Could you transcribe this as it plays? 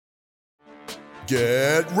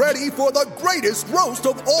Get ready for the greatest roast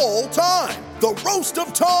of all time, the Roast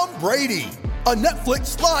of Tom Brady, a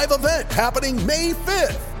Netflix live event happening May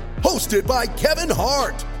 5th. Hosted by Kevin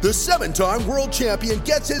Hart, the 7-time world champion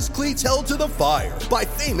gets his cleats held to the fire by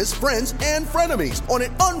famous friends and frenemies on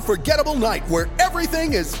an unforgettable night where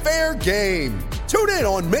everything is fair game. Tune in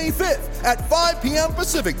on May 5th at 5 p.m.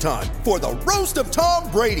 Pacific time for the Roast of Tom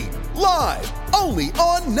Brady, live only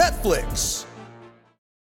on Netflix.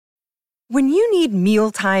 When you need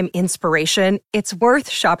mealtime inspiration, it's worth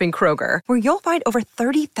shopping Kroger, where you'll find over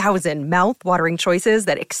 30,000 mouth-watering choices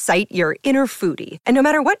that excite your inner foodie. And no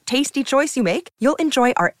matter what tasty choice you make, you'll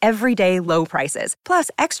enjoy our everyday low prices, plus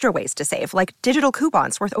extra ways to save, like digital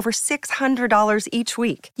coupons worth over $600 each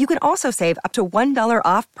week. You can also save up to $1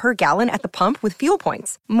 off per gallon at the pump with fuel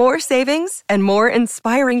points. More savings and more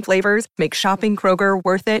inspiring flavors make shopping Kroger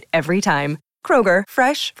worth it every time. Kroger,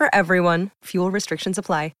 fresh for everyone. Fuel restrictions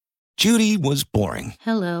apply. Judy was boring.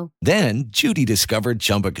 Hello. Then Judy discovered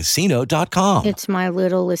ChumbaCasino.com. It's my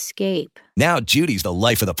little escape. Now Judy's the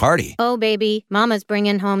life of the party. Oh, baby, mama's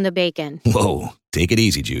bringing home the bacon. Whoa, take it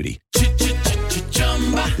easy, Judy.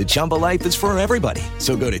 The Chumba life is for everybody.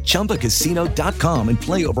 So go to ChumbaCasino.com and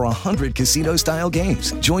play over 100 casino-style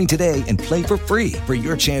games. Join today and play for free for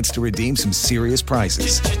your chance to redeem some serious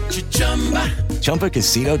prizes.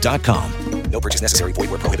 ChumbaCasino.com. No purchase necessary. Void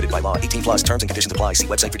where prohibited by law. 18 plus terms and conditions apply. See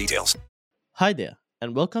website for details. Hi there,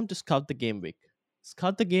 and welcome to Scout the Game Week.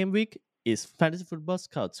 Scout the Game Week is Fantasy Football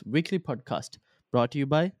Scout's weekly podcast brought to you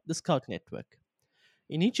by the Scout Network.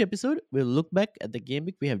 In each episode, we'll look back at the game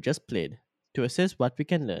week we have just played to assess what we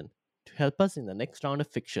can learn to help us in the next round of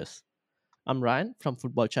fixtures. I'm Ryan from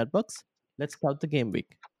Football Chatbox. Let's scout the game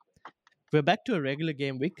week. We're back to a regular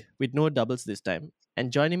game week with no doubles this time,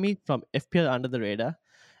 and joining me from FPL Under the Radar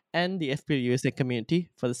and the FPL USA community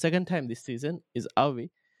for the second time this season is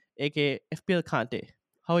Avi, aka FPL Kante.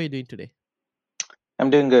 How are you doing today? I'm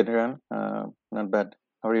doing good, Ryan. Not bad.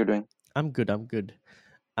 How are you doing? I'm good.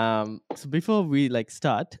 So before we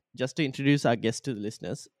start, just to introduce our guest to the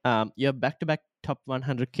listeners, you have back-to-back top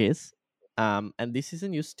 100Ks, and this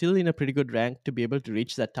season you're still in a pretty good rank to be able to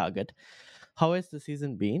reach that target. How has the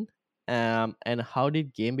season been, and how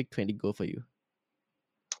did Game Week 20 go for you?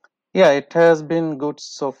 Yeah, it has been good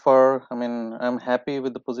so far. I mean, I'm happy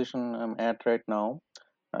with the position I'm at right now.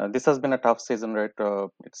 This has been a tough season, right?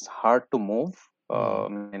 It's hard to move. I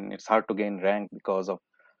mean, it's hard to gain rank because of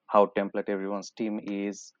how template everyone's team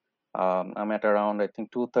is. I'm at around, I think,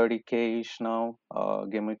 230K-ish now.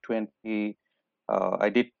 Game Week 20. I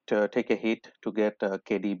did take a hit to get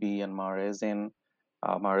KDB and Mahrez in.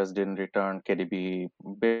 Mahrez didn't return. KDB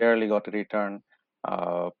barely got a return.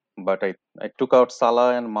 But I took out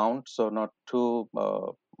Salah and Mount, so not too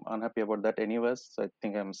unhappy about that anyways. So I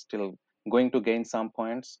think I'm still going to gain some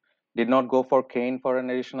points. Did not go for Kane for an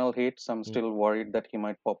additional hit, so I'm still worried that he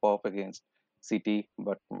might pop off against City.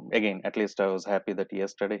 But again, at least I was happy that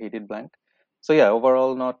yesterday he did blank. So yeah,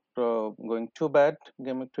 overall not going too bad.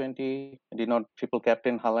 Game Week 20. I did not triple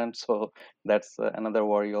captain Haaland, so that's another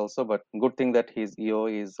worry also. But good thing that his EO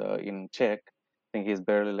is in check. I think he's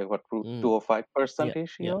barely 205%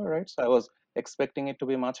 ish, right? So I was expecting it to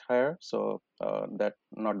be much higher. So that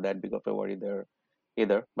not that big of a worry there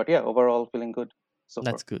either. But yeah, overall feeling good. So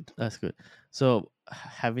That's good. So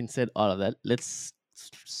having said all of that, let's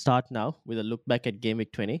start now with a look back at Game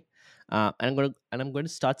Week 20. And I'm going to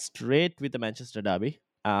start straight with the Manchester Derby.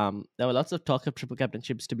 There were lots of talk of triple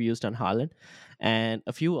captainships to be used on Haaland, and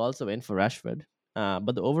a few also went for Rashford.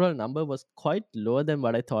 But the overall number was quite lower than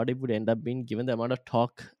what I thought it would end up being, given the amount of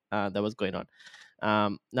talk that was going on.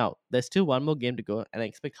 Now, there's still one more game to go, and I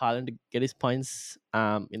expect Haaland to get his points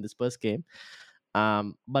in this first game.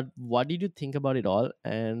 But what did you think about it all,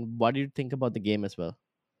 and what did you think about the game as well?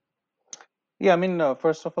 yeah, I mean,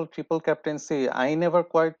 first of all, triple captaincy. I never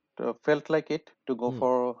quite felt like it to go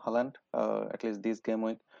for Haaland. At least this game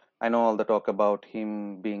week. I know all the talk about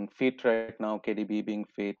him being fit right now, KDB being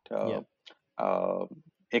fit.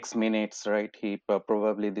 X minutes, right? He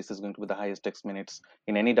probably this is going to be the highest X minutes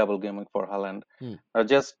in any double game week for Haaland.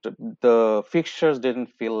 Just the fixtures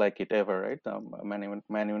didn't feel like it ever, right?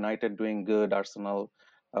 Man United doing good, Arsenal,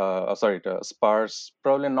 Spurs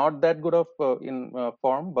probably not that good of in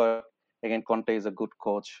form, but again, Conte is a good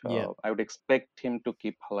coach. I would expect him to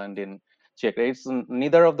keep Haaland in check. It's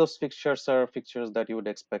neither of those fixtures are fixtures that you would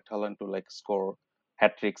expect Haaland to score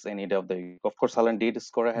hat tricks any day of the week. Of course, Haaland did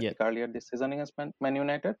score a hat trick earlier this season against Man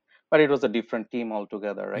United, but it was a different team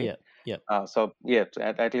altogether, right? So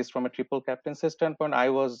at least from a triple captaincy standpoint, I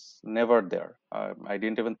was never there. I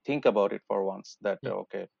didn't even think about it for once that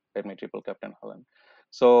okay, let me triple captain Haaland.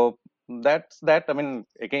 So that's that. I mean,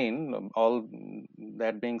 again, all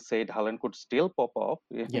that being said, Haaland could still pop off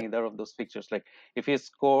in Yeah. either of those fixtures. Like if he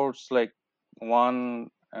scores like one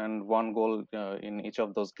goal in each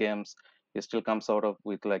of those games, he still comes out of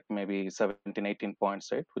with like maybe 17, 18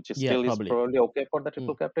 points, right? Which is Yeah, still is probably. probably okay for the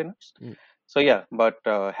triple Mm, captainers. mm. So yeah, but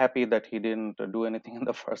happy that he didn't do anything in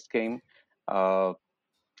the first game. Uh,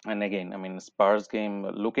 and again, I mean, Spurs game.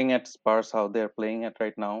 Looking at Spurs how they're playing it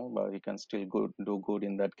right now, he can still do good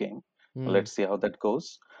in that game. Mm, Let's see how that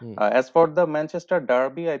goes. mm. As for the Manchester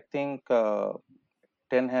derby, I think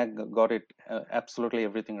Ten Hag got it absolutely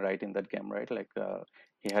everything right in that game, right? Like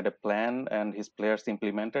he had a plan and his players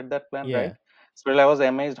implemented that plan, right? Yeah. So I was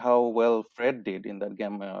amazed how well Fred did in that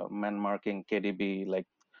game, man marking KDB like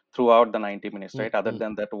throughout the 90 minutes, Mm, right? Other mm,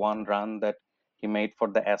 than that one run that he made for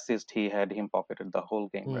the assist, he had him pocketed the whole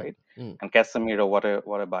game, mm, right? mm. And Casemiro,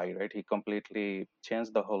 what a buy, right? He completely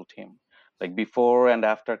changed the whole team. Like before and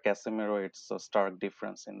after Casemiro, it's a stark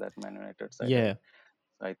difference in that Man United side, right? Yeah.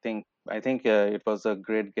 I think it was a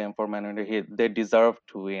great game for Man United. They deserved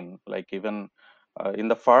to win. Like even in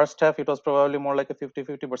the first half, it was probably more like a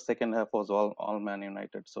 50-50, but second half was all Man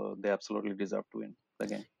United. So they absolutely deserved to win the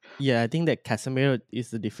game. Yeah, I think that Casemiro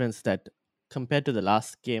is the difference that compared to the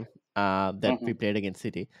last game that Hmm. we played against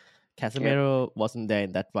City, Yeah, Casemiro wasn't there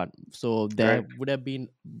in that one. So there right. would have been,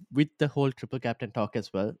 with the whole triple captain talk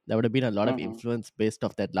as well, there would have been a lot of Hmm. influence based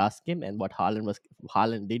off that last game and what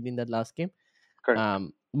Haaland did in that last game. Correct.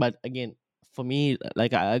 But again, for me,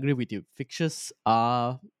 like I agree with you, fixtures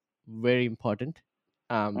are very important.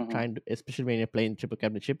 Hmm. Trying to, especially when you're playing triple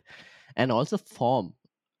captainship, and also form.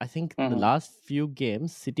 I think the Hmm. last few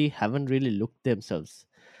games, City haven't really looked themselves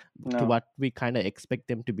to No. what we kind of expect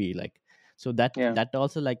them to be like. So that Yeah. that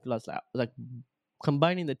also like was like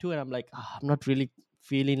combining the two, and I'm like, I'm not really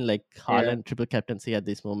feeling like Yeah. Haaland triple captaincy at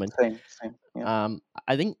this moment. Same. Same. Yeah.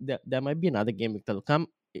 I think there might be another game that will come.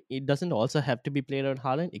 It doesn't also have to be played on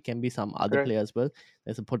Haaland. It can be some other Correct. player as well.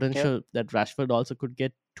 There's a Yeah. potential that Rashford also could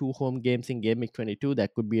get 2 home games in Game Week 22.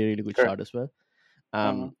 That could be a really good Correct. shot as well.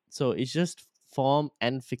 Hmm. So it's just form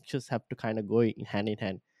and fixtures have to kind of go hand in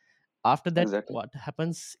hand. After that, Exactly. what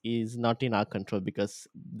happens is not in our control, because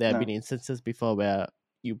there have been No. instances before where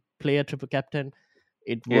you play a triple captain,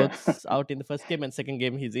 it Yeah. works out in the first game, and second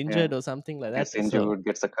game he's Yeah. injured or something like that. Gets So injured,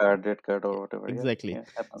 gets a card, red card, or whatever. Yeah. exactly. Yeah.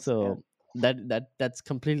 Happens. Yeah. So that's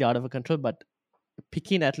completely out of our control. But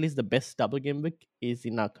picking at least the best double game week is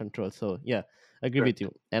in our control. So yeah, I agree with Correct.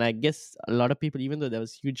 you. And I guess a lot of people, even though there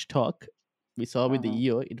was huge talk we saw with the Hmm.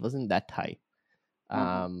 EO, it wasn't that high.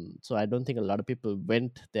 Hmm. So I don't think a lot of people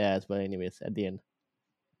went there as well. Anyways, at the end.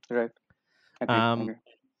 Right. Agree. Um, Agree.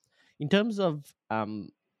 in terms of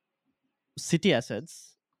City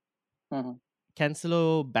assets, Hmm.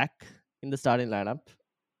 Cancelo back in the starting lineup.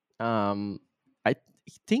 I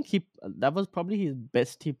think that was probably his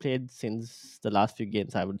best he played since the last few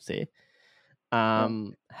games, I would say. Yeah.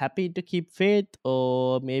 Happy to keep faith,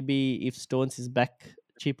 or maybe if Stones is back,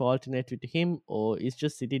 cheap alternative to him, or is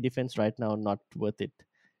just City defense right now not worth it?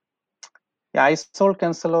 Yeah, I sold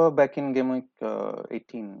Cancelo back in game week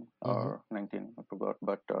 18 Mm-hmm. or 19, I forgot.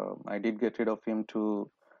 But I did get rid of him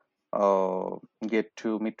to uh, get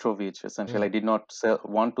to Mitrovic. Essentially, I did not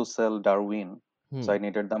want to sell Darwin, so Mm-hmm. I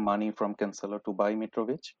needed the money from Cancelo to buy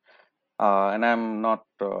Mitrovic. And I'm not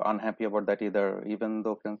unhappy about that either. Even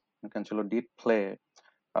though Cancelo did play,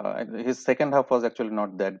 his second half was actually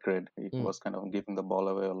not that great. He Mm. was kind of giving the ball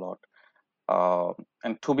away a lot. Uh,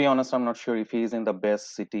 and to be honest, I'm not sure if he's in the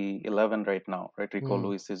best City 11 right now. Right, Rico Mm.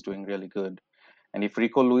 Lewis is doing really good, and if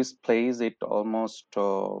Rico Lewis plays, it almost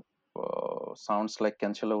sounds like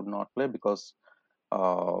Cancelo would not play because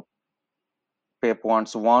uh, Pep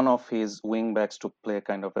wants one of his wing backs to play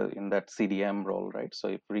kind of in that CDM role, right? So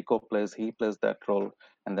if Rico plays, he plays that role,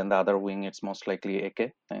 and then the other wing, it's most likely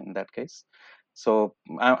Ake in that case. So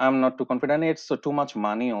I'm not too confident. It's too much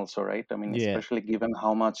money, also, right? I mean, Yeah. especially given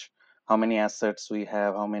how many assets we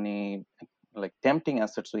have, how many like tempting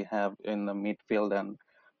assets we have in the midfield and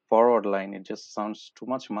forward line. It just sounds too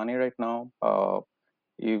much money right now.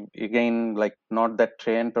 You again, like, not that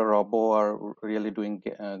Trent or Robbo are really doing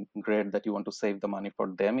great that you want to save the money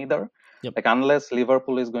for them either. Yep. Like unless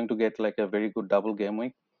Liverpool is going to get like a very good double game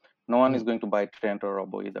week, no one is Mm. going to buy Trent or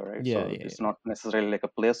Robbo either, right? Yeah. So Yeah. it's Yeah. not necessarily like a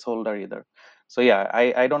placeholder either. So yeah,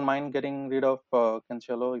 I don't mind getting rid of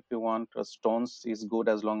Cancelo if you want. Stones is good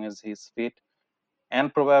as long as he's fit,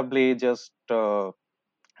 and probably just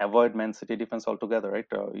avoid Man City defense altogether, right?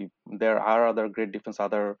 There are other great defense,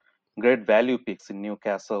 other great value picks in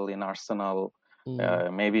Newcastle, in Arsenal, Mm.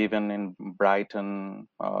 maybe even in Brighton,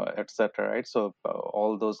 etc. Right? So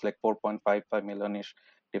all those like 4.55 million ish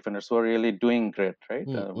defenders who are really doing great, right?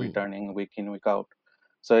 Returning week in, week out.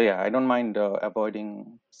 So yeah, I don't mind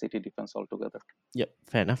avoiding City defense altogether. Yep,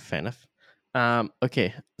 fair enough, fair enough.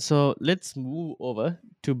 Okay, so let's move over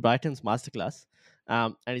to Brighton's masterclass.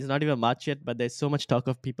 And it's not even March yet, but there's so much talk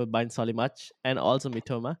of people buying Solly March and also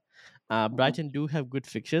Mitoma. Brighton do have good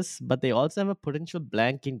fixtures, but they also have a potential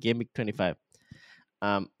blank in game week 25.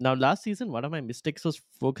 Now, last season, one of my mistakes was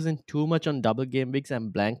focusing too much on double game weeks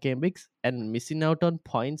and blank game weeks and missing out on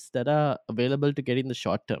points that are available to get in the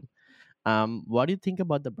short term. What do you think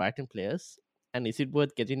about the Brighton players? And is it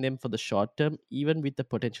worth getting them for the short term, even with the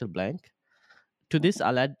potential blank? To this,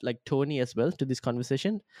 I'll add like Tony as well to this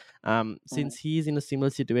conversation, since he's in a similar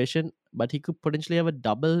situation, but he could potentially have a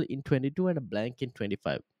double in 22 and a blank in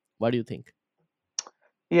 25. What do you think?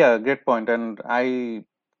 Yeah, great point. And I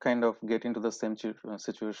kind of get into the same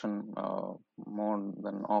situation more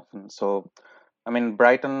than often. So, I mean,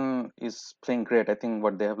 Brighton is playing great. I think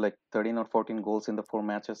what they have like 13 or 14 goals in the 4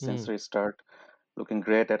 matches since restart, looking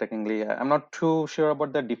great attackingly. I'm not too sure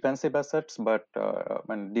about the defensive assets, but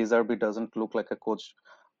De Zerbi doesn't look like a coach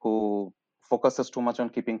who focuses too much on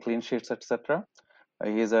keeping clean sheets, etc.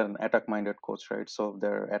 He's an attack-minded coach, right? So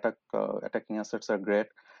their attacking assets are great.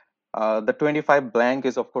 The 25 blank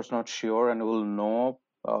is of course not sure, and we'll know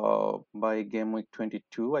by game week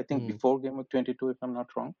 22. I think before game week 22, if I'm not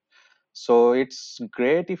wrong. So it's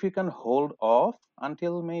great if you can hold off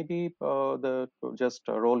until maybe just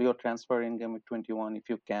roll your transfer in game week 21 if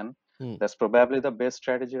you can. That's probably the best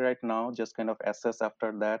strategy right now. Just kind of assess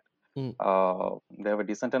after that. They have a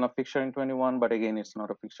decent enough fixture in 21, but again, it's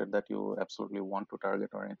not a fixture that you absolutely want to target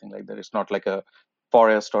or anything like that. It's not like a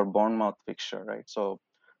Forest or Bournemouth fixture, right? So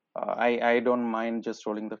I don't mind just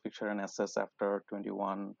rolling the fixture and assess after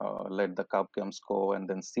 21. Let the cup games go and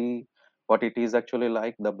then see what it is actually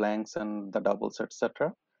like, the blanks and the doubles,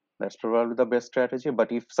 etc. That's probably the best strategy. But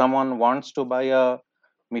if someone wants to buy a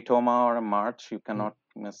Mitoma or a March, you cannot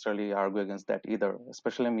necessarily argue against that either.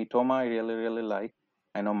 Especially Mitoma, I really like.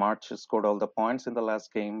 I know March scored all the points in the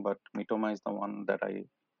last game, but Mitoma is the one that I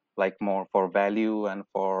like more for value and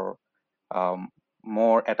for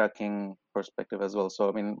more attacking perspective as well. So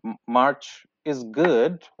I mean, March is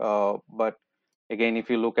good, but again, if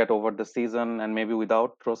you look at over the season and maybe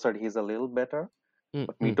without Trossard, he's a little better.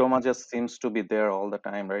 But Mitoma just seems to be there all the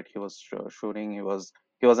time, right? He was shooting. He was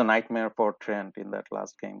a nightmare for Trent in that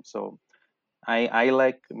last game. So I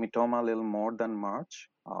like Mitoma a little more than March.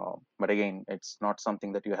 But again, it's not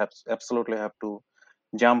something that you absolutely have to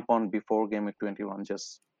jump on before game week 21.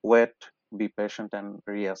 Just wait, be patient, and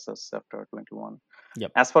reassess after 21.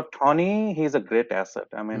 Yep. As for Tony, he's a great asset.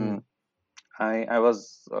 I mean, I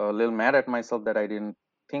was a little mad at myself that I didn't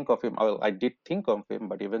think of him. Well, I did think of him,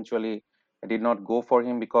 but eventually I did not go for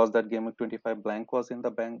him because that game week 25 blank was in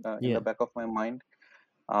the in the back of my mind.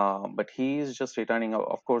 But he is just returning.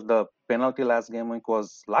 Of course, the penalty last game week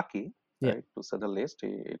was lucky, right? To say the least,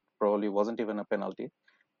 it probably wasn't even a penalty.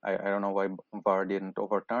 I don't know why VAR didn't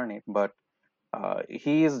overturn it, but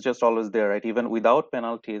he is just always there, right? Even without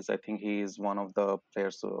penalties, I think he is one of the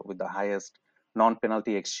players with the highest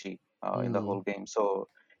non-penalty XG in the whole game. So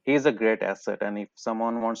he is a great asset, and if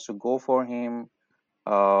someone wants to go for him,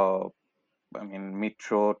 I mean,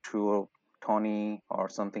 Mitro to Tony or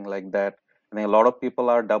something like that. I think a lot of people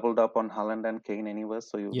are doubled up on Haaland and Kane anyway,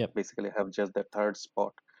 so you basically have just the third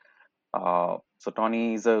spot. So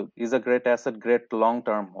Tony is a great asset, great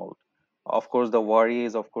long-term hold. Of course, the worry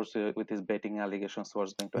is, of course, with his betting allegations,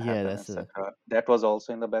 what's going to happen, etc. That was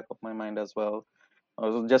also in the back of my mind as well.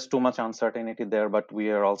 Just too much uncertainty there, but we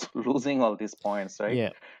are also losing all these points, right? Yeah.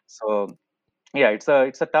 So yeah, it's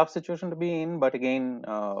a tough situation to be in. But again,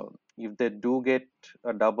 if they do get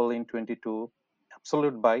a double in 22,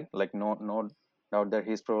 absolute buy. Like no doubt that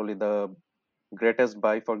he's probably the greatest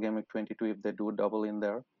buy for game week 22 if they do double in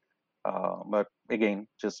there. But again,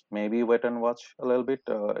 just maybe wait and watch a little bit.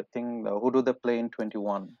 I think who do they play in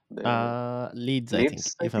 21? Leeds, I think.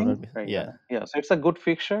 If I'm not right, yeah. So it's a good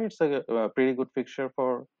fixture. It's a pretty good fixture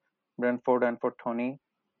for Brentford and for Tony.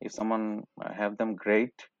 If someone have them,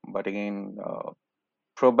 great. But again,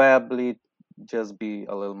 probably just be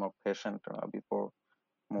a little more patient before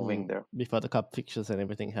moving there. Before the cup fixtures and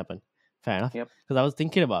everything happen. Fair enough. Yep. Because I was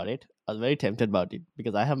thinking about it. I was very tempted about it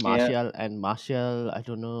because I have Martial, and Martial, I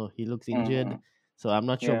don't know, he looks injured. So I'm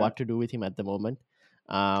not sure what to do with him at the moment.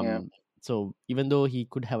 So even though he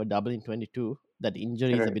could have a double in 22, that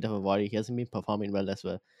injury is a bit of a worry. He hasn't been performing well as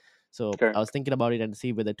well. So I was thinking about it and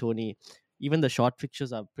see whether Tony, even the short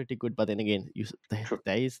fixtures are pretty good. But then again,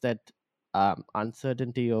 there is that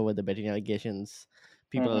uncertainty over the betting allegations.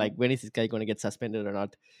 People are like, when is this guy going to get suspended or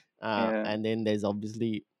not? And then there's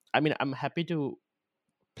obviously, I mean, I'm happy to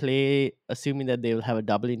play assuming that they will have a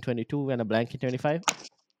double in 22 and a blank in 25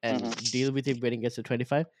 and Mm-hmm. deal with it when it gets to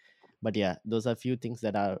 25. But yeah, those are a few things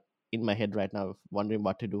that are in my head right now, wondering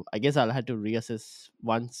what to do. I guess I'll have to reassess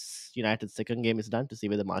once United's second game is done to see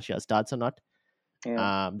whether Martial starts or not,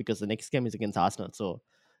 Yeah. because the next game is against Arsenal. So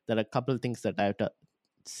there are a couple of things that I have to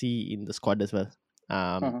see in the squad as well,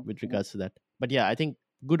 Mm-hmm. with Mm-hmm. regards to that. But yeah, I think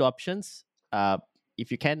good options. If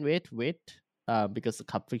you can wait, because the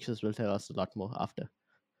cup fixtures will tell us a lot more after.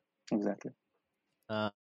 Exactly. Uh,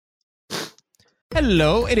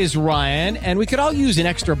 Hello, it is Ryan, and we could all use an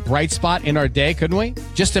extra bright spot in our day, couldn't we?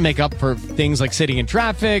 Just to make up for things like sitting in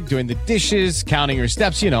traffic, doing the dishes, counting your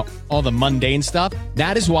steps, all the mundane stuff.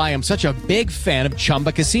 That is why I'm such a big fan of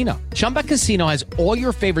Chumba Casino. Chumba Casino has all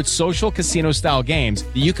your favorite social casino style games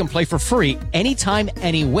that you can play for free anytime,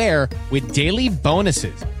 anywhere with daily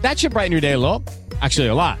bonuses. That should brighten your day a little. Actually,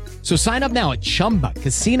 a lot. So sign up now at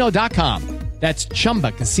chumbacasino.com. That's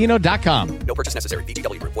chumbacasino.com. No purchase necessary.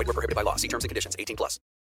 VGW Group. Void were prohibited by law. See terms and conditions. 18+.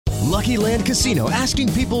 Lucky Land Casino,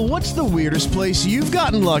 asking people, what's the weirdest place you've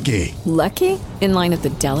gotten lucky? Lucky? In line at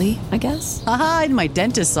the deli, I guess? Aha, in my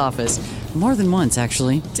dentist's office. More than once,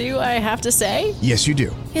 actually. Do I have to say? Yes, you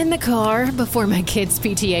do. In the car before my kids'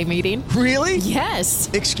 PTA meeting. Really? Yes.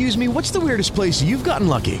 Excuse me, what's the weirdest place you've gotten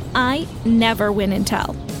lucky? I never win and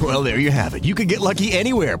tell. Well, there you have it. You can get lucky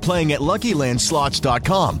anywhere, playing at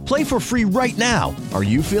LuckyLandSlots.com. Play for free right now. Are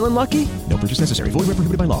you feeling lucky? No purchase necessary. Void where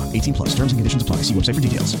prohibited by law. 18+. Terms and conditions apply. See website for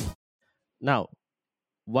details. Now,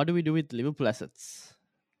 what do we do with Liverpool assets,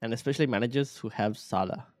 and especially managers who have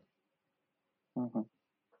Salah? Mm-hmm.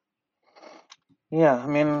 Yeah, I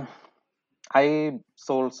mean, I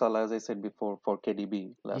sold Salah, as I said before, for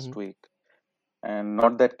KDB last week. And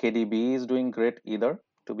not that KDB is doing great either,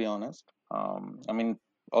 to be honest. I mean,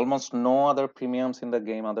 almost no other premiums in the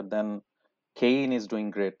game other than Kane is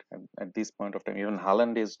doing great at this point of time. Even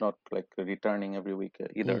Haaland is not like returning every week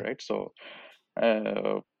either, right? So,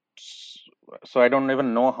 uh, so I don't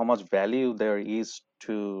even know how much value there is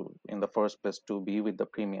to, in the first place, to be with the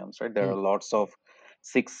premiums, right? There are lots of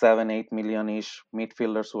 6, 7, 8 million ish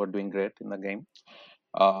midfielders who are doing great in the game.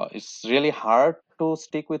 It's really hard to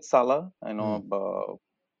stick with Salah. I know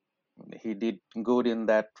he did good in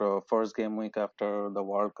that first game week after the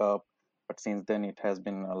World Cup, but since then it has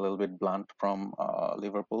been a little bit blunt from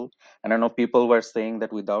Liverpool. And I know people were saying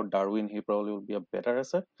that without Darwin, he probably would be a better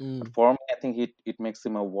asset. But for me, I think it makes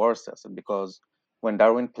him a worse asset, because when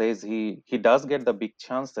Darwin plays, he does get the big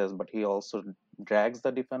chances, but he also drags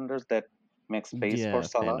the defenders that make space for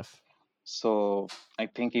Salah. So I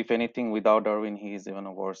think if anything, without Darwin, he is even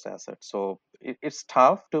a worse asset. So it's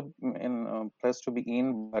tough to in place to be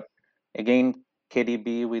in, but again,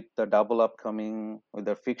 KDB with the double upcoming, with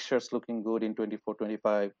the fixtures looking good in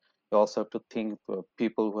 24-25, you also have to think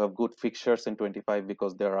people who have good fixtures in 25,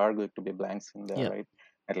 because there are going to be blanks in there, right?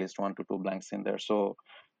 At least 1 to 2 blanks in there. So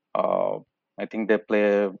I think they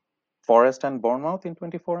play Forest and Bournemouth in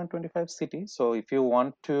 24 and 25 City. So if you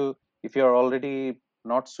are already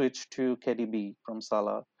not switched to KDB from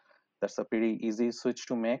Salah, that's a pretty easy switch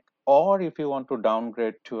to make. Or if you want to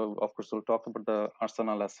downgrade to, of course, we'll talk about the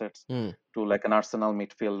Arsenal assets, to like an Arsenal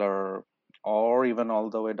midfielder, or even all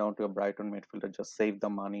the way down to a Brighton midfielder, just save the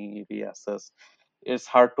money, reassess. It's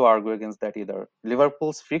hard to argue against that either.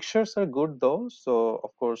 Liverpool's fixtures are good though, so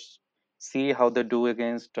of course, see how they do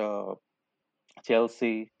against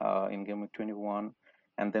Chelsea in game week 21,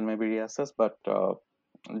 and then maybe reassess. But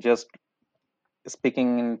just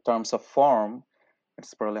speaking in terms of form,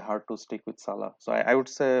 it's probably hard to stick with Salah. So I would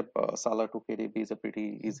say Salah to KDB is a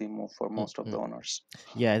pretty easy move for most of the owners.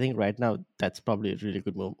 Yeah, I think right now that's probably a really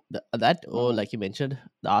good move. Or like you mentioned,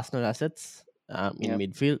 the Arsenal assets in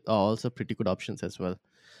midfield are also pretty good options as well.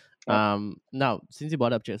 Now, since you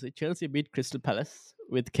brought up Chelsea beat Crystal Palace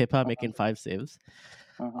with Kepa making 5 saves.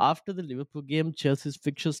 After the Liverpool game, Chelsea's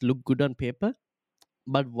fixtures look good on paper.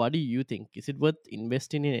 But what do you think? Is it worth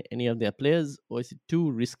investing in any of their players, or is it too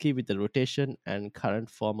risky with the rotation and current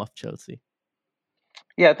form of Chelsea?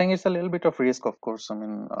 Yeah, I think it's a little bit of risk, of course. I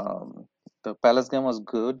mean, the Palace game was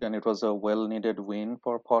good, and it was a well-needed win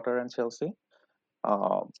for Potter and Chelsea.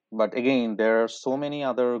 But again, there are so many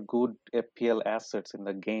other good FPL assets in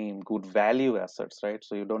the game, good value assets, right?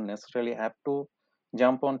 So you don't necessarily have to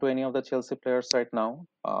jump onto any of the Chelsea players right now.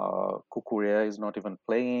 Kukurea is not even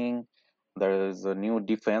playing. There is a new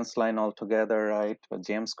defense line altogether, right?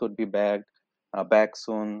 James could be back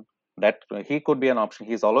soon. That he could be an option.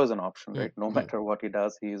 He's always an option, right? No matter what he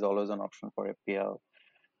does, he is always an option for FPL.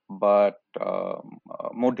 But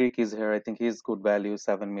Modric is here. I think he's good value,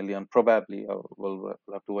 7 million. Probably we'll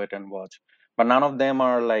have to wait and watch. But none of them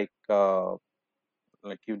are like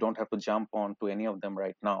like you don't have to jump on to any of them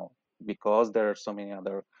right now because there are so many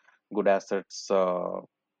other good assets.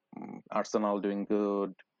 Arsenal doing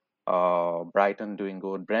good, Brighton doing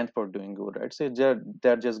good, Brentford doing good. Right, so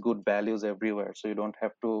they're just good values everywhere. So you don't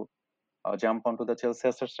have to jump onto the Chelsea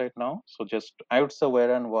assets right now. So just I would say wait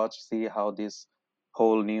and watch, see how this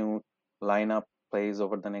whole new lineup plays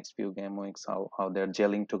over the next few game weeks, how they're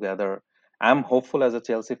gelling together. I'm hopeful as a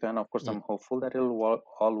Chelsea fan. Of course, I'm hopeful that it'll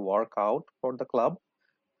all work out for the club.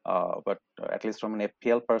 But at least from an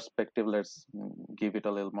FPL perspective, let's give it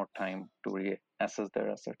a little more time to reassess their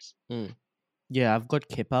assets. Yeah, I've got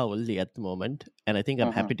Kepa only at the moment, and I think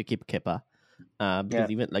I'm happy to keep Kepa because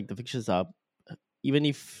even like the fixtures are, even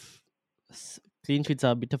if clean sheets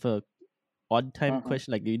are a bit of a odd time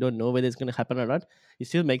question, like you don't know whether it's going to happen or not, he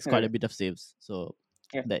still makes quite a bit of saves. So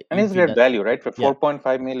and it's great value, right? For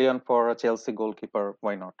 4.5 million for a Chelsea goalkeeper,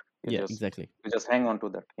 why not? Exactly. You just hang on to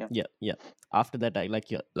that. Yeah. After that, I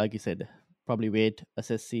like you said, probably wait,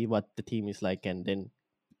 assess, see what the team is like, and then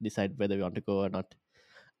decide whether we want to go or not.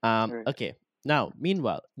 Okay. Now,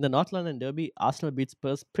 meanwhile, in the North London Derby, Arsenal beat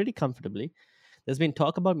Spurs pretty comfortably. There's been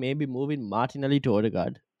talk about maybe moving Martinelli to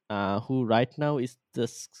Odegaard, who right now is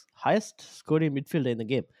the highest scoring midfielder in the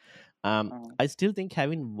game. I still think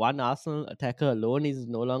having one Arsenal attacker alone is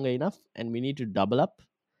no longer enough, and we need to double up.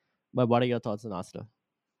 But what are your thoughts on Arsenal?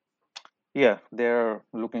 Yeah, they're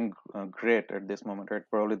looking great at this moment, right?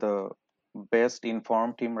 Probably the best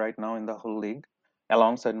informed team right now in the whole league,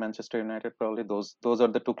 alongside Manchester United. Probably those are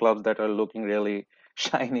the two clubs that are looking really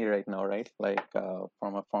shiny right now, right? Like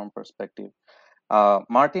from a form perspective.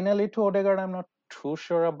 Martinelli to Odegaard, I'm not too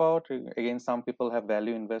sure about. Again, some people have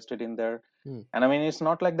value invested in there. And I mean, it's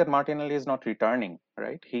not like that Martinelli is not returning,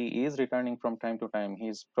 right? He is returning from time to time.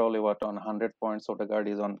 He's probably on 100 points. Odegaard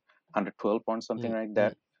is on 112 points, something like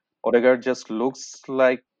that. Odegaard just looks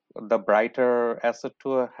like the brighter asset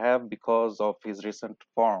to have because of his recent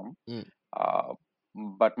form.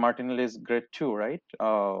 But Martinelli is great too, right?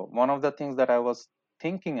 One of the things that I was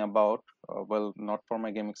thinking about, well, not for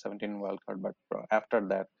my Game Week 17 wildcard, but after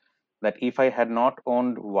that if I had not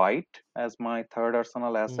owned White as my third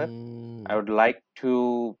Arsenal asset, I would like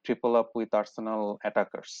to triple up with Arsenal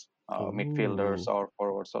attackers, midfielders or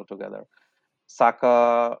forwards altogether.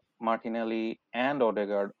 Saka, Martinelli, and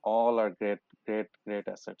Odegaard all are great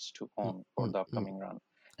assets to own for the upcoming run.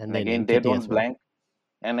 And again, they don't blank.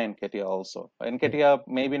 And Nketiah also. Nketiah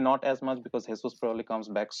maybe not as much because Jesus probably comes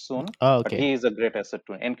back soon. But he is a great asset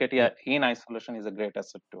too. Nketiah in isolation is a great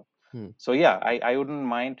asset too. So yeah, I wouldn't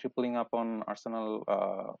mind tripling up on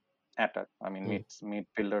Arsenal attack. I mean,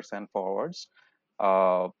 midfielders and forwards.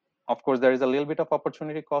 Of course, there is a little bit of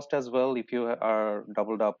opportunity cost as well. If you are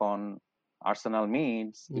doubled up on Arsenal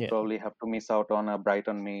mids, you probably have to miss out on a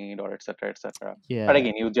Brighton mid or etc. etc. But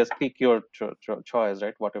again, you just pick your choice,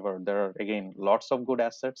 right? Whatever. There are again lots of good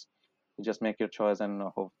assets. You just make your choice and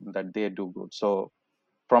hope that they do good. So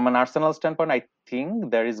from an Arsenal standpoint, I think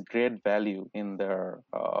there is great value in their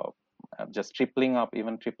just tripling up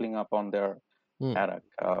on their attack.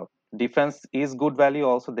 Defense is good value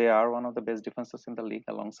also. They are one of the best defenses in the league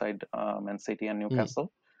alongside Man City and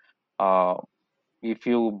Newcastle. If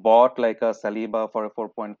you bought like a Saliba for a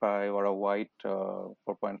 4.5 or a White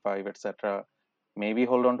 4.5, etc., maybe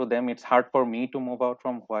hold on to them. It's hard for me to move out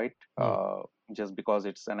from White just because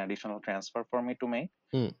it's an additional transfer for me to make.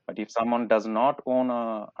 But if someone does not own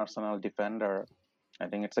a Arsenal defender, I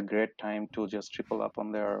think it's a great time to just triple up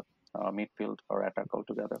on their midfield or attack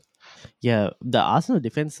altogether. Yeah, the Arsenal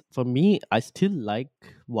defense, for me, I still like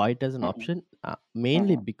White as an option,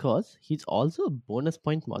 mainly because he's also a bonus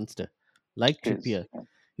point monster. Like Trippier,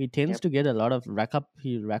 he tends to get a lot of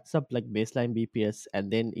he racks up like baseline BPS, and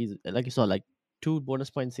then he's like you saw like 2 bonus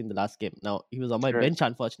points in the last game. Now he was on my bench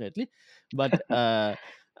unfortunately, but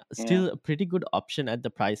still a pretty good option at the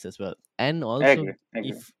price as well. And also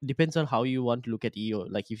if depends on how you want to look at EO.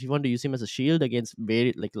 Like if you want to use him as a shield against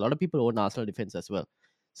like a lot of people own Arsenal defense as well.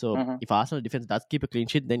 So if Arsenal defense does keep a clean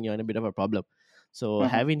sheet, then you're in a bit of a problem. So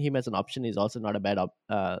having him as an option is also not a bad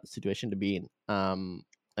situation to be in.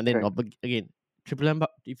 And then again,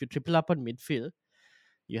 if you triple up on midfield,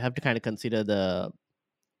 you have to kind of consider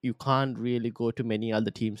you can't really go to many other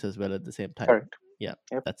teams as well at the same time. Correct. Yeah,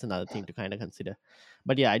 that's another thing to kind of consider.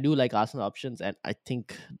 But yeah, I do like Arsenal options, and I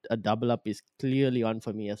think a double up is clearly on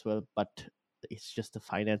for me as well. But it's just the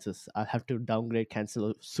finances. I'll have to downgrade,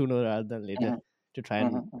 cancel sooner rather than later to try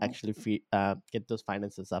and actually get those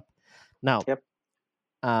finances up. Now,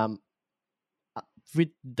 with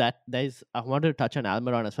that, I wanted to touch on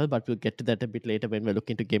Almiron as well, but we'll get to that a bit later when we're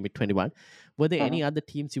looking to Game Week 21. Were there any other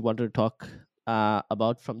teams you wanted to talk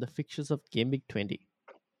about from the fixtures of Game Week 20?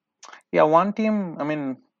 Yeah, one team. I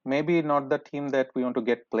mean, maybe not the team that we want to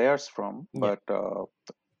get players from, Yeah. but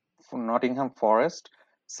Nottingham Forest.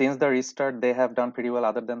 Since the restart, they have done pretty well.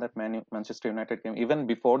 Other than that Manchester United game, even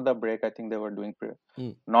before the break, I think they were doing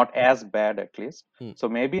not as bad at least. Mm. So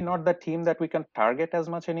maybe not the team that we can target as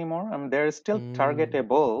much anymore. I mean, they're still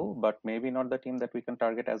targetable, but maybe not the team that we can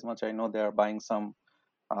target as much. I know they are buying some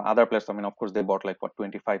other players. I mean, of course, they bought like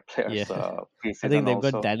 25 players Yeah. I pre-season think they've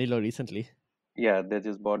got also. Danilo recently. Yeah, they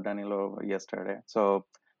just bought Danilo yesterday. So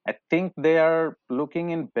I think they are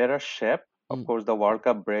looking in better shape. Of course, the World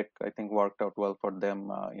Cup break, I think, worked out well for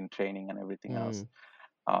them in training and everything else.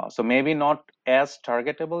 So maybe not as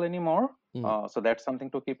targetable anymore. So that's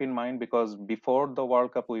something to keep in mind, because before the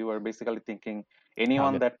World Cup, we were basically thinking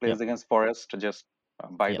anyone Target. that plays Yep. against Forest, just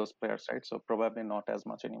buy Yep. those players, right? So probably not as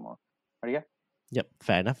much anymore. But yeah. Yep,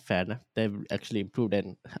 fair enough, fair enough. They've actually improved,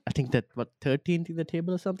 and I think that 13th in the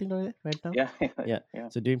table or something like that right now. Yeah. Yeah, Yeah.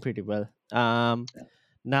 so doing pretty well. Yeah.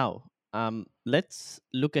 Now, let's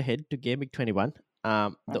look ahead to Game Week 21.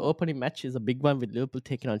 The opening match is a big one with Liverpool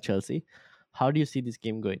taking on Chelsea. How do you see this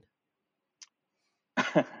game going?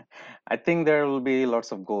 I think there will be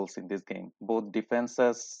lots of goals in this game. Both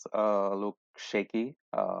defenses look shaky.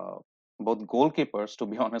 Both goalkeepers, to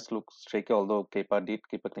be honest, look shaky, although Kepa did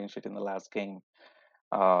keep a clean sheet in the last game.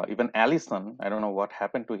 Even Allison, I don't know what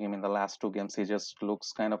happened to him in the last two games. He just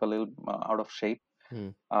looks kind of a little out of shape.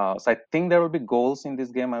 So I think there will be goals in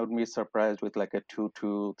this game. I would be surprised with like a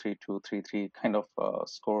 2-2, 3-2, 3-3 kind of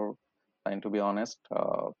score. And to be honest,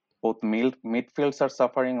 both midfields are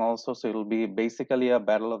suffering also. So it will be basically a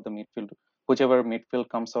battle of the midfield. Whichever midfield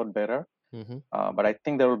comes out better. But I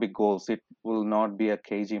think there will be goals. It will not be a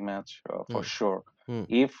cagey match for sure.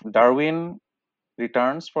 If Darwin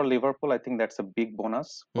returns for Liverpool, I think that's a big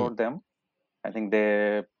bonus for them. I think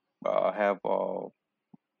they have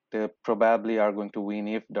they probably are going to win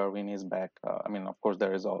if Darwin is back. I mean, of course,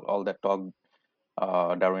 there is all that talk,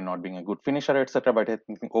 Darwin not being a good finisher, etc. But I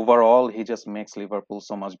think overall, he just makes Liverpool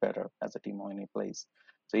so much better as a team when he plays.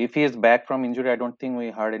 So if he is back from injury, I don't think we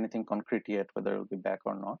heard anything concrete yet whether he'll be back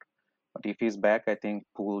or not. But if he's back, I think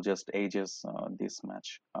Poole just ages this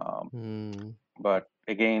match. But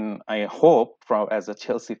again, I hope, as a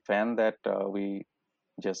Chelsea fan, that we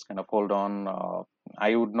just kind of hold on.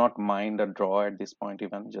 I would not mind a draw at this point,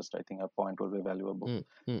 even just I think a point will be valuable.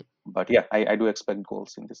 But yeah, I do expect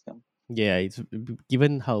goals in this game. Yeah, it's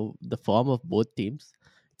given how the form of both teams,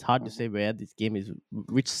 it's hard to say where this game is,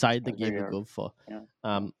 which side the game will go for.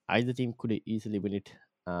 Either team could easily win it.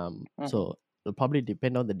 So it'll probably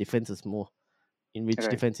depend on the defenses more. In which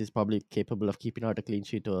defense is probably capable of keeping out a clean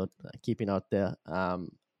sheet or keeping out the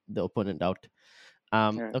opponent out.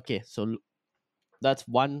 Okay, so that's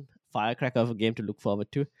one firecracker of a game to look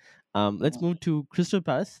forward to. Let's move to Crystal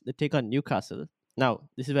Palace. They take on Newcastle. Now,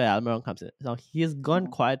 this is where Almiron comes in. Now, he has gone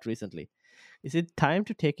quiet recently. Is it time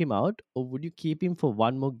to take him out, or would you keep him for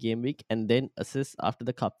one more game week and then assist after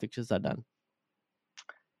the cup fixtures are done?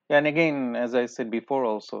 Yeah, and again, as I said before,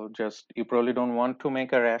 also, just you probably don't want to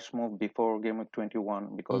make a rash move before game week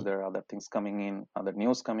 21 because there are other things coming in, other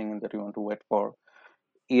news coming in that you want to wait for.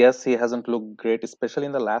 Yes, he hasn't looked great, especially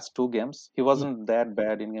in the last two games. He wasn't that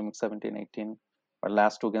bad in game week 17, 18. But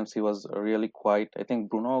last two games, he was really quiet. I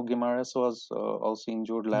think Bruno Guimaraes was also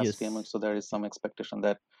injured last game. So there is some expectation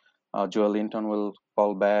that Joel Linton will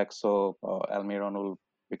fall back. So Almiron will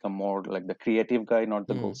become more like the creative guy, not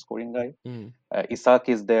the goal scoring guy. Isak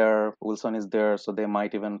is there, Wilson is there. So they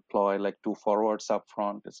might even employ like two forwards up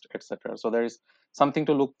front, etc. So there is something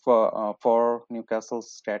to look for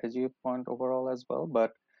Newcastle's strategy point overall as well.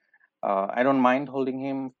 But I don't mind holding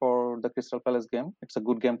him for the Crystal Palace game. It's a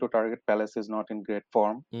good game to target. Palace is not in great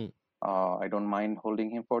form. I don't mind holding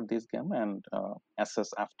him for this game and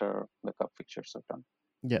assess after the cup fixtures are done.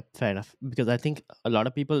 Yeah, fair enough. Because I think a lot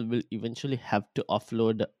of people will eventually have to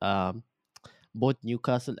offload both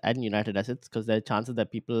Newcastle and United assets, because there are chances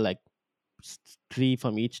that people like three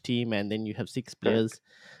from each team, and then you have six players.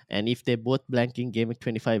 And if they're both blanking game week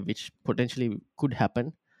 25, which potentially could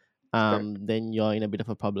happen, then you're in a bit of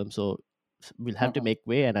a problem. So we'll have to make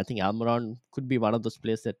way. And I think Almiron could be one of those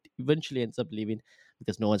players that eventually ends up leaving,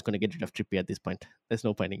 because no one's going to get rid of Trippier at this point. There's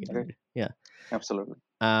no point in getting rid. Yeah, absolutely.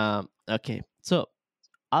 Okay, so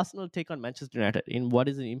Arsenal take on Manchester United in what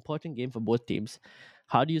is an important game for both teams.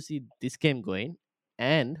 How do you see this game going?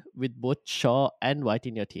 And with both Shaw and White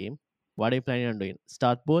in your team, what are you planning on doing?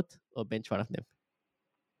 Start both or bench one of them?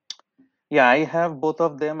 Yeah, I have both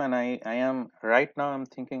of them, and I am right now I'm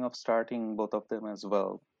thinking of starting both of them as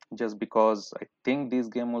well, just because I think this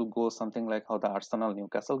game will go something like how the Arsenal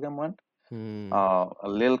Newcastle game went. A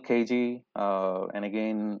little cagey, and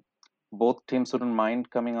again, both teams wouldn't mind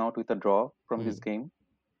coming out with a draw from this game.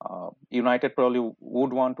 United probably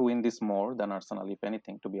would want to win this more than Arsenal, if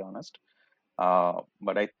anything, to be honest.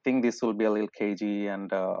 But I think this will be a little cagey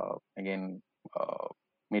and again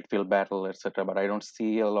midfield battle, etc. But I don't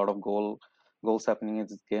see a lot of goals happening in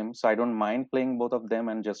this game, so I don't mind playing both of them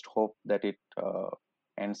and just hope that it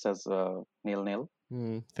ends as 0-0.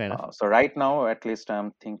 Fair enough. So right now, at least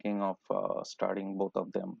I'm thinking of starting both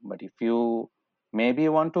of them. But if you maybe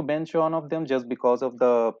want to bench one of them just because of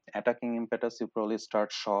the attacking impetus, you probably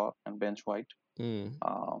start Shaw and bench White.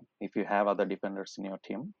 If you have other defenders in your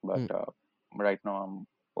team, but right now I'm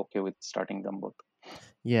okay with starting them both.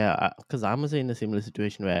 Yeah, because I'm also in a similar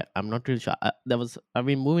situation where I'm not really sure. I've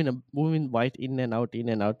been moving White in and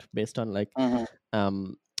out based on like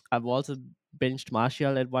I've also benched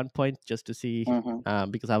Martial at one point just to see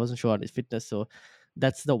because I wasn't sure on his fitness. So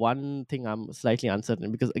that's the one thing I'm slightly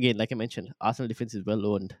uncertain, because again, like I mentioned, Arsenal defense is well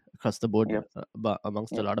owned across the board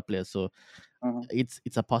amongst a lot of players. So it's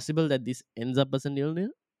a possible that this ends up as a 0-0.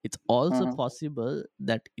 It's also possible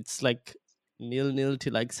that it's like 0-0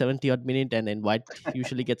 to like 70 odd minute, and then White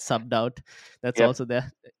usually gets subbed out. That's also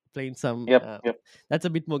there playing some. That's a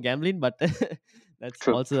bit more gambling, but that's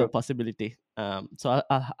also a possibility. So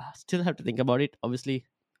I'll still have to think about it. Obviously,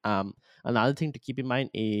 another thing to keep in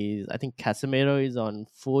mind is I think Casemiro is on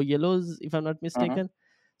 4 yellows, if I'm not mistaken.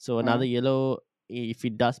 So another yellow, if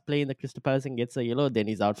he does play in the Crystal Palace and gets a yellow, then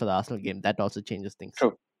he's out for the Arsenal game. That also changes things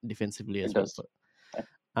defensively as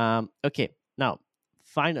well. Okay, now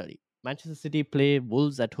finally, Manchester City play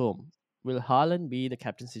Wolves at home. Will Haaland be the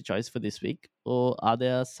captaincy choice for this week, or are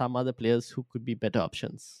there some other players who could be better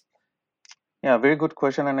options? Yeah, very good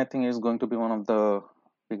question, and I think it's going to be one of the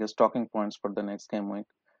biggest talking points for the next game week.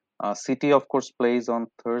 City, of course, plays on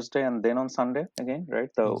Thursday and then on Sunday again, right?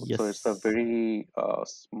 So it's a very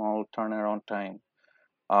small turnaround time.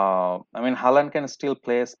 I mean, Haaland can still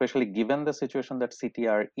play, especially given the situation that City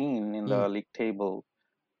are in the league table.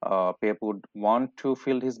 Pep would want to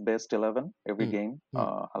field his best 11 every game,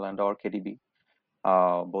 Haaland or KDB,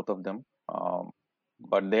 both of them.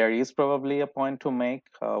 But there is probably a point to make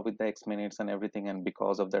with the X minutes and everything, and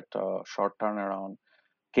because of that short turnaround,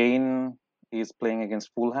 Kane is playing against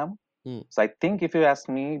Fulham. So I think if you ask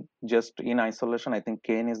me, just in isolation, I think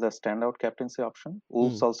Kane is the standout captaincy option.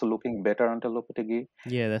 Wolves also looking better under Lopetegui.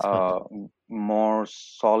 Yeah, that's more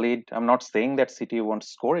solid. I'm not saying that City won't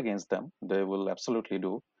score against them. They will absolutely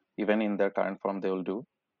do. Even in their current form, they will do.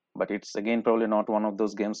 But it's again probably not one of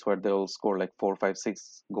those games where they'll score like 4, 5,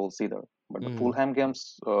 6 goals either. But the Fulham game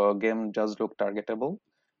does look targetable.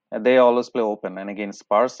 And they always play open. And again,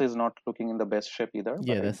 Spurs is not looking in the best shape either.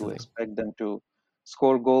 Yeah, but I do expect them to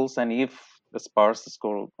score goals. And if the Spurs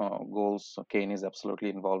score goals, Kane is absolutely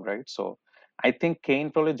involved, right? So I think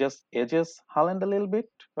Kane probably just edges Haaland a little bit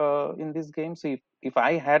in this game. So if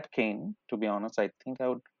I had Kane, to be honest, I think I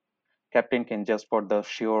would captain Kane just for the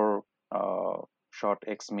sure short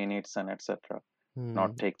X minutes and etc.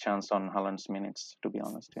 Not take chance on Haaland's minutes, to be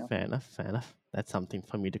honest. Yeah. Fair enough. That's something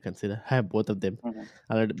for me to consider. I have both of them.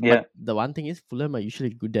 But the one thing is, Fulham are usually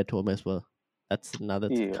good at home as well. That's another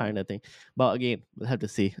kind of thing. But again, we'll have to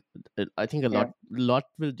see. I think a lot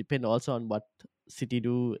will depend also on what City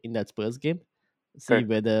do in that Spurs game. See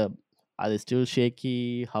whether are they still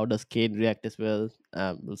shaky. How does Kane react as well?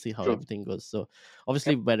 We'll see how everything goes. So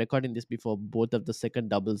obviously, we're recording this before both of the second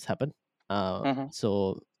doubles happen.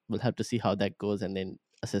 So we'll have to see how that goes and then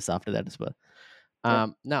assess after that as well.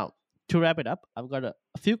 Now, to wrap it up, I've got a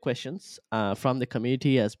few questions from the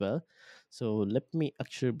community as well. So let me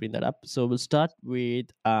actually bring that up. So we'll start with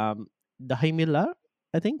Dahimillar,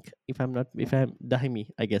 I think, if I'm Dahimi,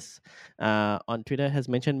 I guess, on Twitter has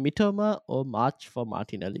mentioned Mitoma or March for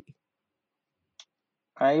Martinelli.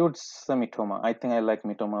 I would say Mitoma. I think I like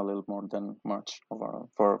Mitoma a little more than March overall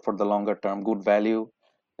for the longer term. Good value.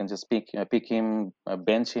 And just pick him,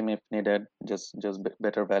 bench him if needed. Just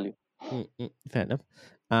better value. Fair enough.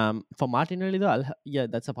 For Martinelli though,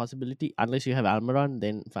 that's a possibility. Unless you have Almiron,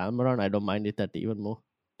 then for Almiron, I don't mind it that even more,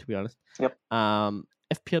 to be honest. Yep.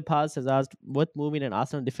 FPL Pass has asked, worth moving an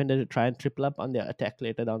Arsenal defender to try and triple up on their attack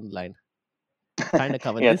later down the line. Kind of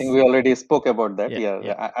covered this. I think we already spoke about that.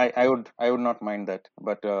 I would not mind that,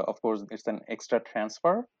 but of course it's an extra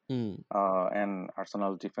transfer, and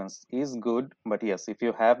Arsenal defense is good. But yes, if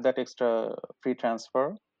you have that extra free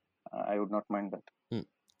transfer, I would not mind that.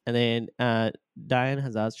 And then Diane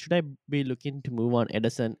has asked, should I be looking to move on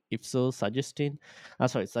Ederson? If so, suggestions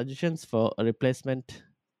for a replacement.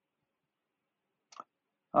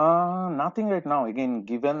 Nothing right now. Again,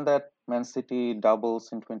 given that Man City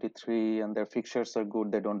doubles in 23 and their fixtures are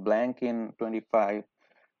good, they don't blank in 25.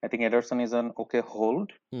 I think Ederson is an okay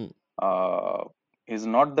hold. He's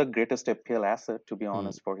not the greatest FPL asset, to be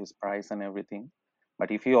honest, for his price and everything. But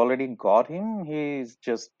if you already got him, he's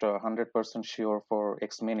just 100% sure for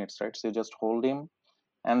X minutes, right? So you just hold him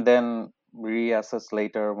and then reassess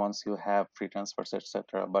later once you have free transfers,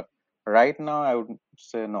 etc. But right now, I would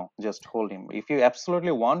say no, just hold him. If you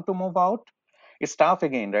absolutely want to move out, it's tough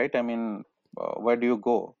again, right? I mean, where do you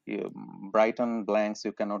go? Brighton blanks,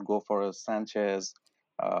 you cannot go for a Sanchez.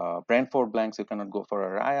 Brentford blanks, you cannot go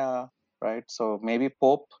for a Raya, right? So maybe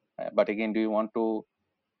Pope, but again, do you want to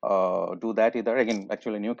do that either? Again,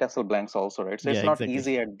 actually, Newcastle blanks also, right? So it's not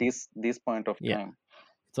easy at this point of time.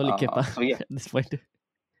 It's only Kepa at this point.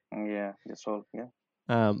 Yeah, just all,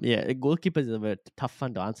 a goalkeeper is a very tough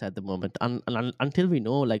one to answer at the moment. Until we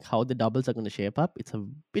know like how the doubles are going to shape up, it's a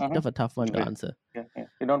bit of a tough one to answer. Yeah.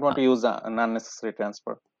 You don't want to use an unnecessary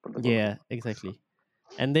transfer. Yeah, exactly.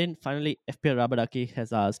 And then finally, FPL Rabadaki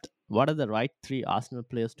has asked, what are the right 3 Arsenal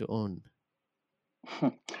players to own?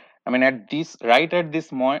 I mean, at this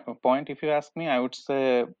point, if you ask me, I would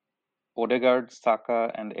say Odegaard,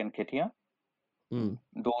 Saka, and Nketiah.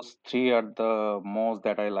 Those 3 are the most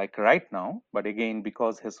that I like right now. But again,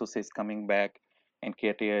 because Jesus is coming back,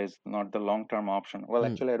 Nketiah is not the long-term option. Well,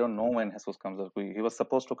 actually, I don't know when Jesus comes up. He was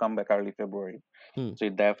supposed to come back early February. So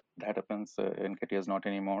if that happens, Nketiah is not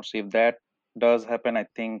anymore. So if that does happen, I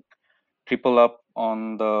think triple up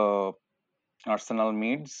on the Arsenal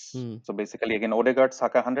mids. So basically, again, Odegaard,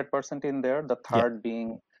 Saka 100% in there. The third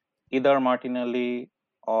being either Martinelli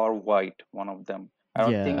or White, one of them. I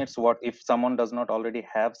don't think it's worth, if someone does not already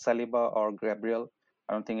have Saliba or Gabriel,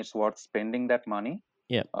 I don't think it's worth spending that money.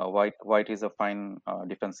 Yeah. White is a fine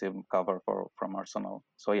defensive cover from Arsenal.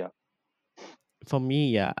 So yeah. For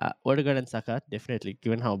me, Odegaard and Saka, definitely,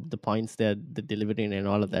 given how the points they're delivering and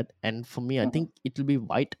all of that. And for me, I think it will be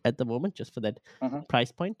White at the moment, just for that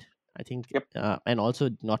price point. I think, and also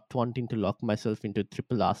not wanting to lock myself into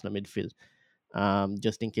triple Arsenal midfield,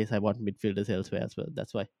 just in case I want midfielders elsewhere as well.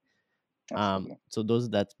 That's why. So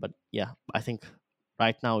but yeah, I think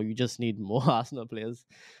right now you just need more Arsenal players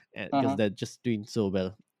because they're just doing so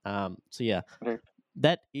well. So yeah,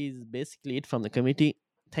 that is basically it from the committee.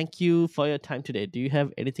 Thank you for your time today. Do you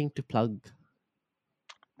have anything to plug?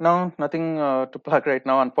 No, nothing to plug right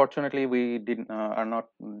now. Unfortunately, we are not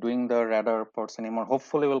doing the radar reports anymore.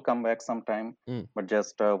 Hopefully, we'll come back sometime. But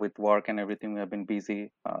just with work and everything, we have been busy.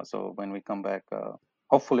 So when we come back,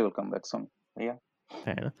 hopefully, we'll come back soon. Yeah.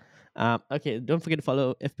 Fair enough. Okay, don't forget to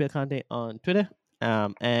follow FPL Kante on Twitter.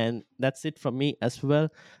 And that's it from me as well.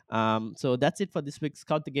 So that's it for this week's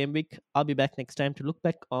Scout the Game Week. I'll be back next time to look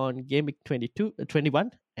back on Game Week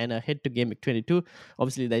 21 and ahead to Game Week 22.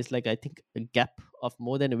 Obviously, there's I think a gap of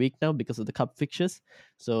more than a week now because of the cup fixtures.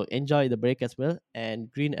 So enjoy the break as well, and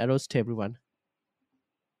green arrows to everyone.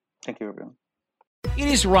 Thank you, everyone. It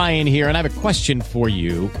is Ryan here, and I have a question for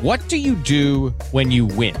you. What do you do when you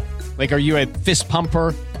win? Are you a fist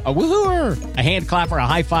pumper, a woohooer, a hand clapper, a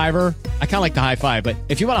high fiver? I kind of like the high five, but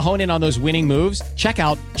if you want to hone in on those winning moves, check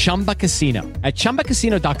out Chumba Casino. At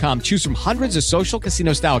ChumbaCasino.com, choose from hundreds of social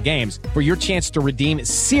casino-style games for your chance to redeem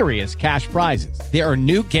serious cash prizes. There are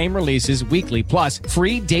new game releases weekly, plus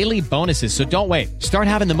free daily bonuses, so don't wait. Start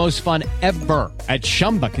having the most fun ever at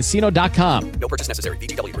ChumbaCasino.com. No purchase necessary.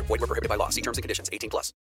 VGW. Void where prohibited by law. See terms and conditions.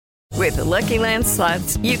 18+. With the Lucky Land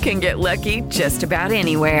Slots, you can get lucky just about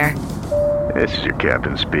anywhere. This is your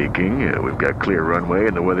captain speaking. We've got clear runway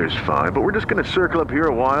and the weather's fine, but we're just going to circle up here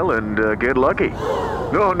a while and get lucky.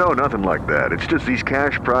 No, nothing like that. It's just these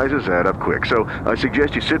cash prizes add up quick. So I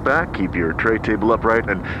suggest you sit back, keep your tray table upright,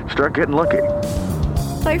 and start getting lucky.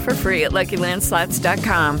 Play for free at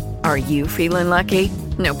LuckyLandSlots.com. Are you feeling lucky?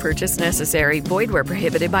 No purchase necessary. Void where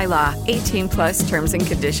prohibited by law. 18+ terms and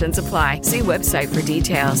conditions apply. See website for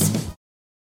details.